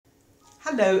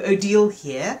Hello, Odile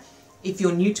here. If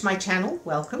you're new to my channel,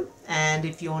 welcome, and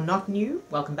if you're not new,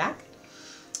 welcome back.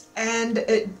 And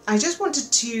I just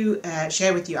wanted to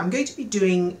share with you, I'm going to be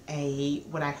doing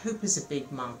what I hope is a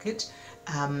big market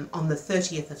on the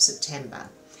 30th of September.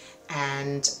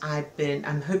 And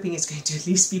I'm hoping it's going to at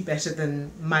least be better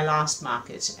than my last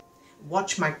market.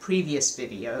 Watch my previous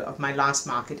video of my last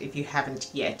market if you haven't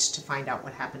yet to find out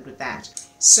what happened with that.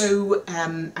 So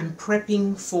I'm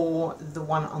prepping for the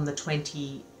one on the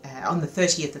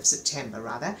 30th of September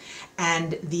rather,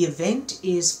 and the event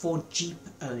is for Jeep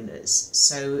owners.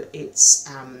 So it's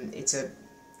an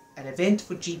event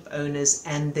for Jeep owners,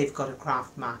 and they've got a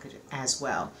craft market as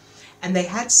well. And they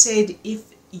had said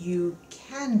if you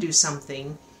can do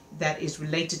something that is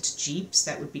related to Jeeps,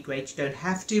 that would be great. You don't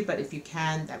have to, but if you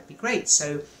can, that would be great.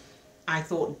 So I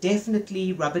thought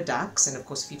definitely rubber ducks, and of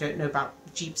course if you don't know about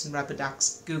Jeeps and rubber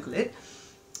ducks, Google it.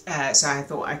 So I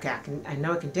thought, okay, I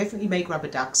know I can definitely make rubber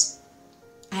ducks,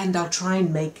 and I'll try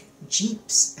and make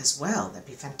Jeeps as well. That'd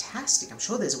be fantastic. I'm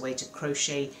sure there's a way to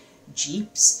crochet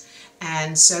Jeeps.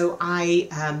 And so I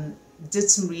did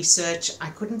some research. I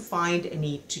couldn't find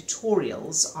any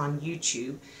tutorials on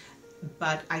YouTube,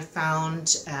 but I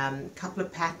found a couple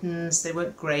of patterns. They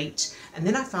weren't great, and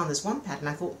then I found this one pattern.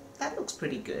 I thought, that looks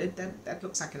pretty good. That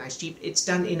looks like a nice Jeep. It's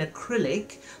done in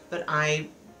acrylic, but I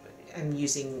am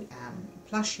using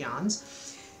plush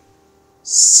yarns,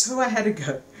 so I had a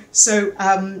go. So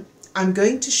I'm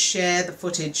going to share the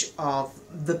footage of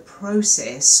the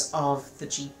process of the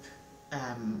Jeep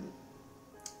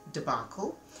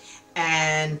debacle,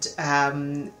 and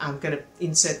I'm going to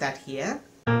insert that here.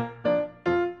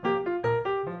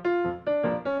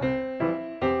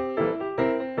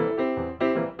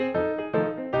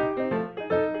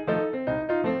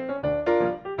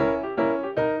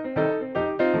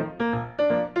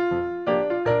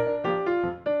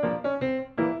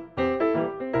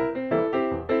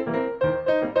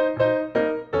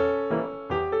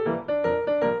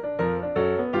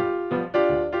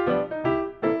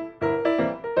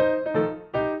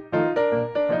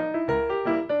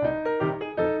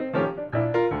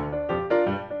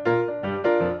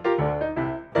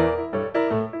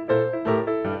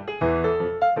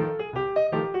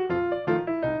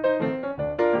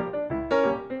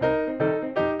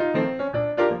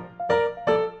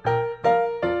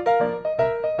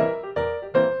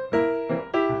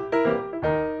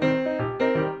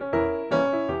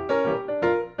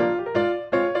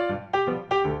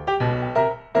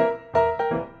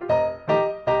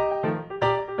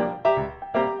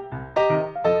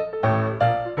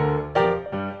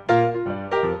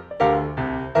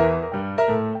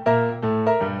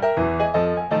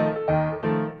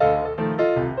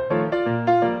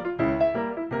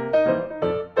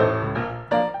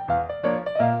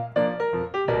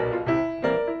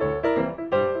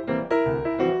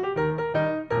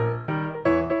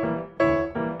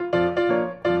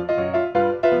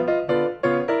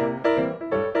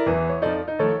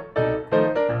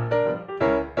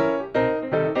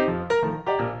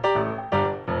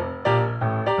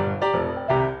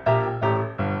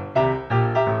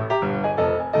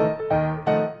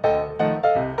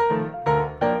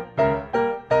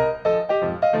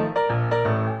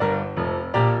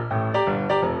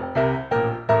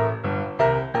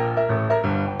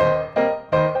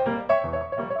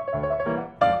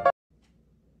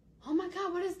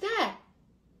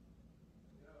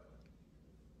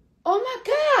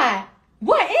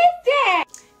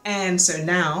 And so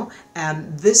now,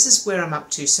 this is where I'm up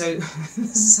to. So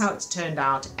this is how it's turned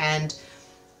out, and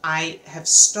I have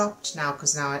stopped now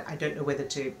because now I don't know whether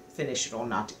to finish it or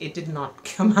not. It did not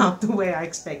come out the way I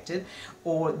expected,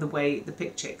 or the way the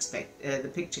picture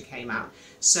came out.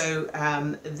 So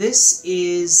this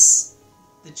is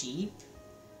the Jeep,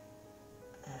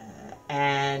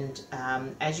 and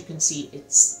as you can see,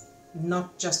 it's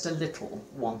not just a little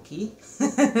wonky,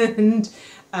 and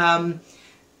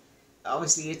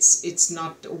obviously it's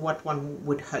not what one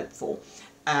would hope for.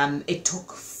 It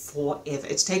took forever.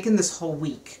 It's taken this whole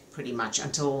week pretty much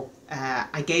until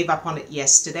I gave up on it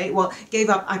yesterday. Well,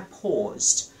 I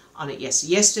paused on it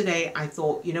yesterday. Yesterday I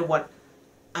thought, you know what,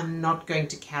 I'm not going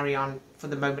to carry on for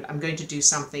the moment. I'm going to do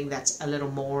something that's a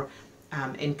little more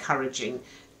encouraging,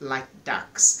 like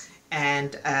ducks.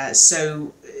 And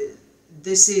so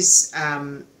this is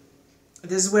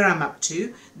where I'm up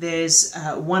to. There's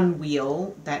one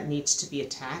wheel that needs to be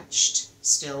attached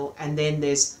still, and then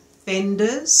there's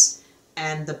fenders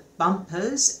and the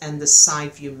bumpers and the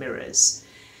side view mirrors.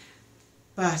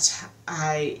 But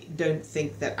I don't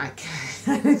think that I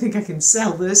can, I don't think I can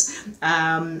sell this.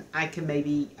 I can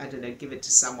maybe, I don't know, give it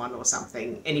to someone or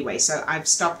something. Anyway, so I've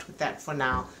stopped with that for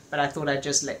now. but I thought I'd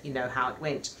just let you know how it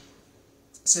went.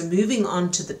 So moving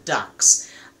on to the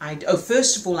ducks,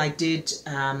 first of all, I did,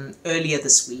 earlier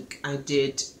this week, I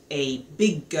did a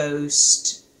big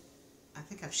ghost. I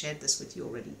think I've shared this with you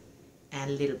already,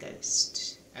 and a little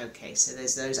ghost. Okay, so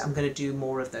there's those. I'm going to do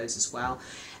more of those as well.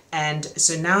 And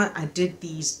so now I did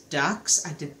these ducks.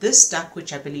 I did this duck,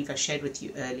 which I believe I shared with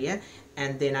you earlier,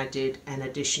 and then I did an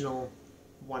additional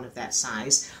one of that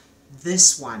size.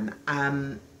 This one,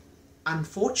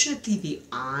 unfortunately the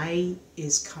eye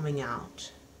is coming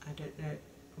out. I don't know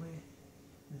where.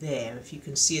 There, if you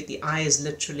can see it, the eye is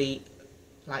literally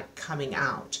like coming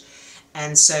out.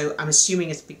 And so I'm assuming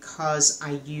it's because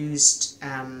I used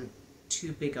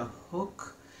too big a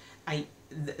hook.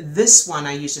 This one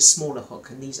I used a smaller hook,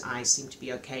 and these eyes seem to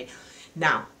be okay.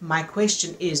 Now, my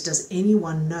question is, does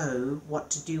anyone know what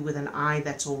to do with an eye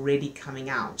that's already coming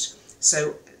out?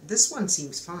 So this one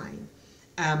seems fine,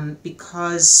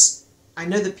 because I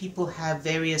know that people have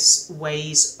various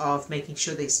ways of making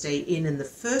sure they stay in the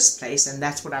first place, and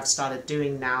that's what I've started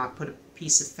doing now. I put a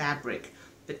piece of fabric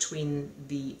between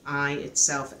the eye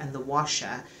itself and the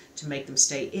washer to make them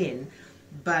stay in,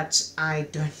 but I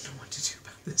don't know what to do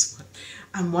about this one.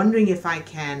 I'm wondering if I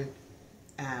can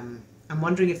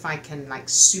like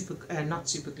not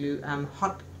super glue,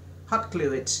 hot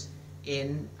glue it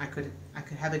in. I could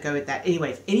have a go at that.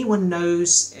 Anyway, if anyone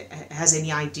knows, has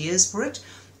any ideas for it,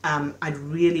 I'd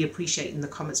really appreciate in the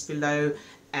comments below.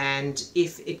 And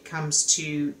if it comes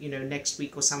to, you know, next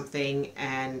week or something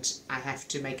and I have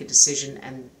to make a decision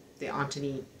and there aren't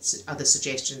any other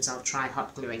suggestions, I'll try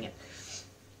hot gluing it.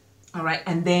 All right,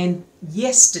 and then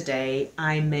yesterday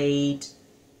I made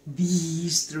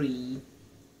these three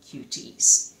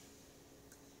cuties,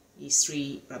 these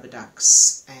three rubber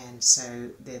ducks, and so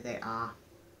there they are.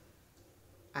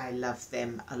 I love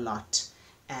them a lot,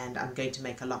 and I'm going to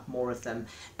make a lot more of them,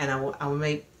 and I will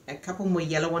make a couple more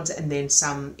yellow ones and then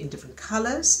some in different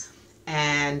colors,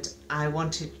 and I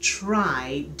want to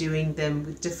try doing them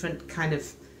with different kind of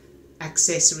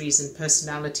accessories and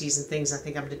personalities and things. I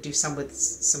think I'm going to do some with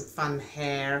some fun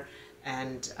hair,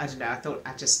 and I don't know, I thought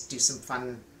I'd just do some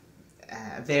fun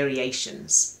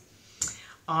variations.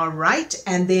 All right,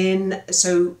 and then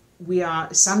so we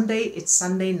are Sunday, it's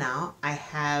Sunday now. I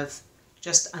have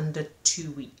just under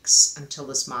 2 weeks until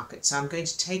this market, so I'm going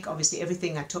to take obviously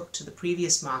everything I took to the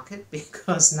previous market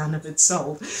because none of it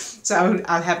sold, so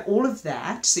I'll have all of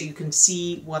that so you can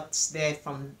see what's there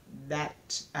from that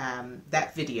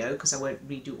that video, because I won't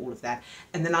redo all of that,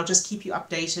 and then I'll just keep you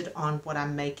updated on what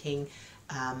I'm making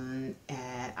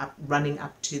running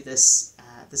up to this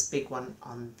this big one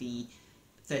on the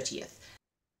 30th.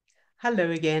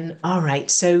 Hello again. All right,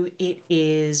 so it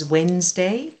is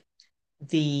Wednesday,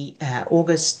 the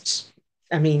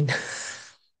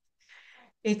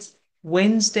it's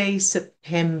Wednesday,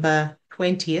 September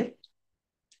 20th,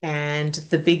 and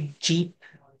the big Jeep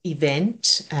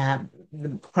event,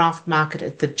 the craft market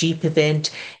at the Jeep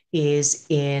event is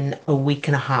in a week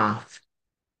and a half.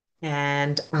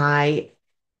 And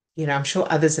I'm sure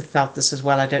others have felt this as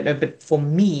well. I don't know, but for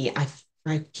me,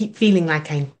 I keep feeling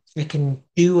like I can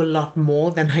do a lot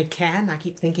more than I can. I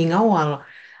keep thinking, oh,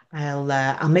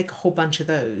 I'll make a whole bunch of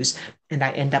those, and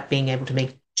I end up being able to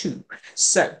make 2.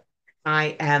 So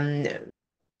I'm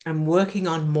working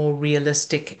on more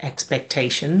realistic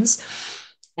expectations.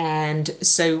 And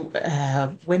so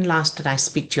when last did I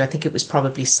speak to you? I think it was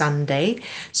probably Sunday.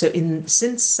 So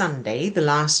since Sunday, the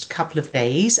last couple of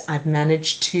days, I've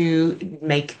managed to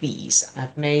make these.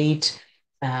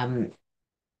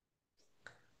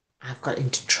 I've got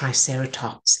into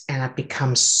Triceratops and I've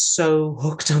become so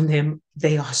hooked on them.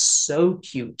 They are so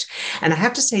cute. And I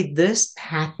have to say, this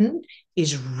pattern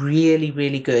is really,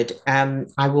 really good.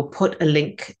 I will put a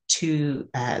link to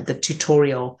the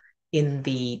tutorial in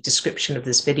the description of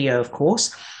this video, of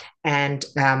course. And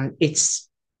it's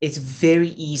very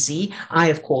easy. I,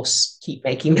 of course, keep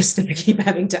making mistakes, keep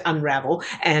having to unravel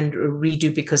and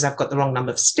redo because I've got the wrong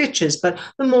number of stitches. But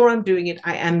the more I'm doing it,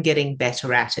 I am getting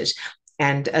better at it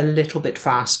and a little bit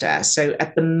faster. So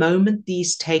at the moment,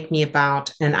 these take me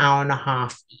about an hour and a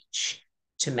half each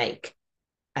to make,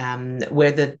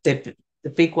 where the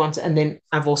big ones, and then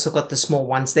I've also got the small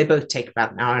ones. They both take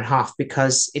about an hour and a half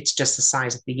because it's just the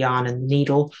size of the yarn and the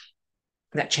needle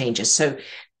that changes. So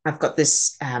I've got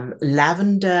this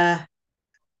lavender.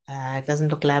 It doesn't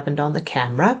look lavender on the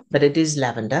camera, but it is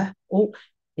lavender. Oh,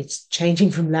 it's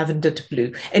changing from lavender to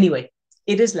blue. Anyway,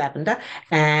 it is lavender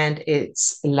and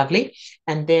it's lovely.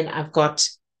 And then I've got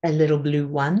a little blue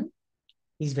one.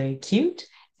 He's very cute.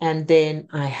 And then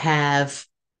I have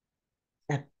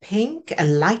a pink, a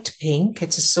light pink.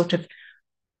 It's a sort of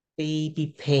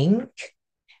baby pink.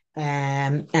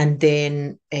 and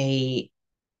then a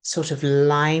sort of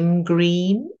lime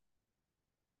green,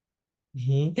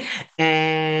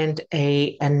 and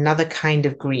a another kind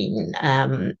of green,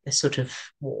 a sort of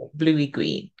more bluey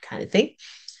green kind of thing.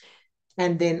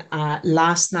 And then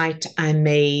last night I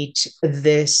made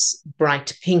this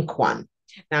bright pink one.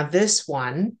 Now this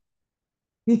one,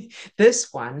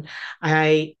 this one,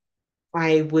 I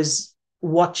I was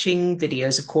watching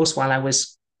videos, of course, while I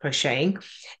was crocheting,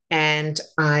 and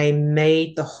I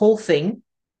made the whole thing.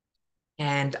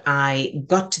 And I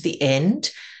got to the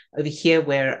end over here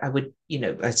where I would,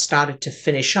 I started to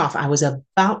finish off. I was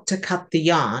about to cut the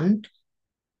yarn,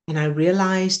 and I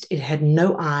realized it had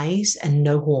no eyes and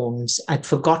no horns. I'd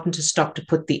forgotten to stop to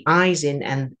put the eyes in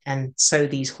and sew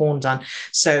these horns on.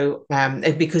 So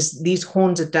because these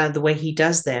horns are done the way he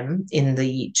does them in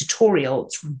the tutorial,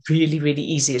 it's really, really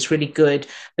easy. It's really good,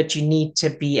 but you need to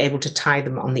be able to tie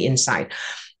them on the inside.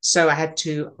 So I had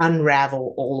to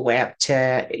unravel all the way up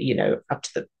to, up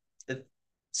to the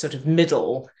sort of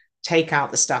middle, take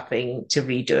out the stuffing to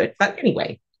redo it. But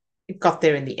anyway, it got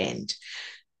there in the end.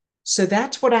 So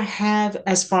that's what I have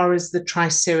as far as the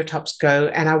Triceratops go.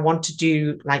 And I want to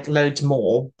do like loads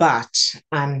more, but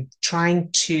I'm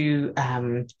trying to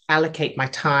allocate my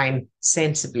time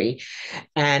sensibly.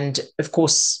 And of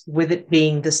course, with it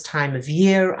being this time of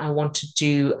year, I want to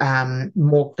do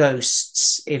more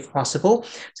ghosts if possible.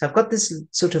 So I've got this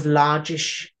sort of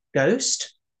largish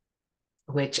ghost,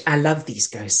 which I love these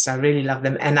ghosts. I really love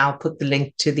them. And I'll put the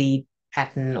link to the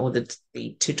pattern or the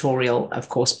tutorial, of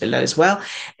course, below as well.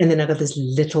 And then I got this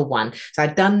little one. So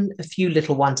I'd done a few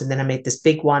little ones and then I made this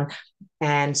big one.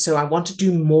 And so I want to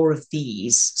do more of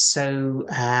these so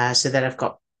that I've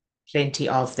got plenty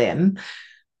of them.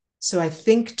 So I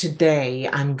think today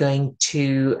I'm going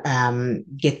to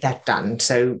get that done.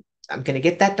 So I'm going to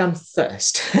get that done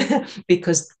first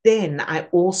because then I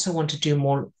also want to do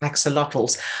more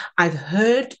axolotls. I've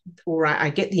heard, or I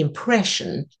get the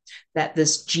impression that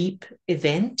this Jeep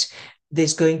event,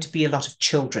 there's going to be a lot of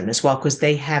children as well because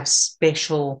they have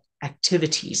special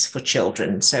activities for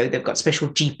children. So they've got special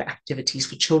Jeep activities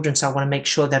for children. So I want to make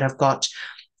sure that I've got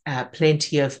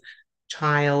plenty of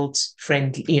child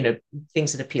friendly,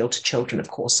 things that appeal to children, of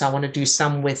course. So I want to do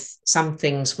some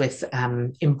things with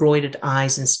embroidered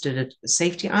eyes instead of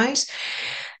safety eyes.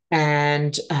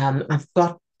 And I've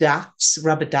got ducks,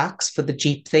 rubber ducks for the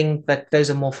Jeep thing, but those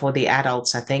are more for the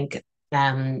adults, I think.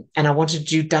 And I want to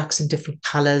do ducks in different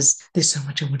colors. There's so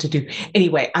much I want to do.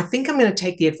 Anyway, I think I'm going to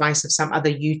take the advice of some other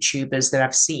YouTubers that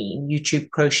I've seen, YouTube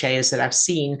crocheters that I've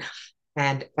seen,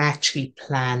 and actually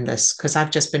plan this because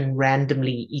I've just been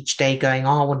randomly each day going,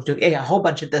 oh, I want to do a whole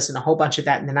bunch of this and a whole bunch of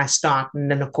that. And then I start.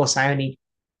 And then, of course, I only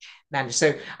manage.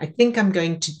 So I think I'm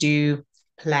going to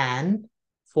plan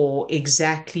for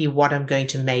exactly what I'm going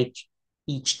to make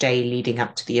each day leading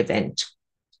up to the event.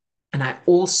 And I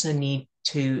also need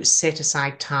to set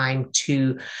aside time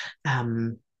to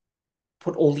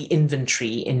put all the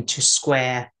inventory into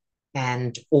Square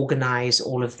and organize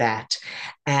all of that.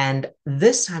 And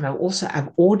this time I've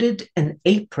ordered an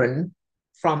apron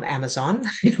from Amazon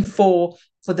for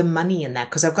the money in that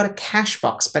because I've got a cash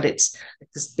box, but it's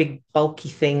this big bulky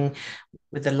thing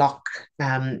with a lock.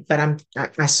 But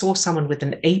I saw someone with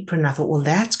an apron. I thought, well,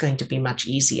 that's going to be much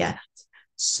easier.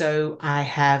 So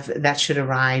that should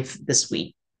arrive this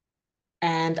week.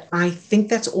 And I think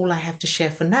that's all I have to share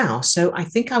for now. So I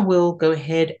think I will go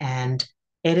ahead and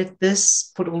edit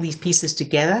this, put all these pieces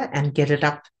together and get it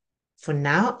up for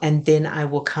now. And then I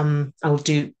will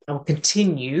continue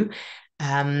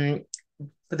for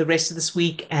the rest of this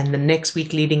week and the next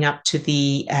week leading up to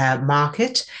the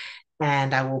market.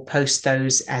 And I will post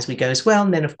those as we go as well.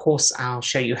 And then, of course, I'll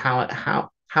show you how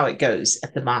it goes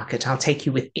at the market. I'll take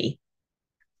you with me.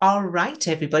 All right,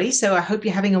 everybody. So I hope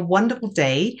you're having a wonderful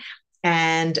day.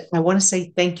 And I want to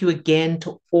say thank you again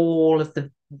to all of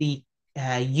the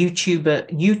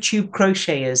YouTube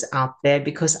crocheters out there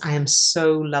because I am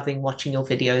so loving watching your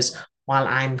videos while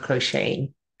I'm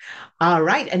crocheting. All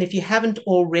right. And if you haven't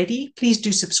already, please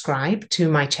do subscribe to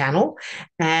my channel.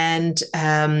 And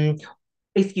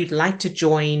if you'd like to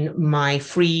join my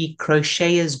free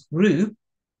crocheters group,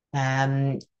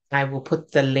 I will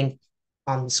put the link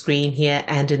on the screen here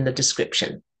and in the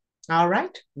description. All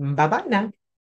right. Bye-bye now.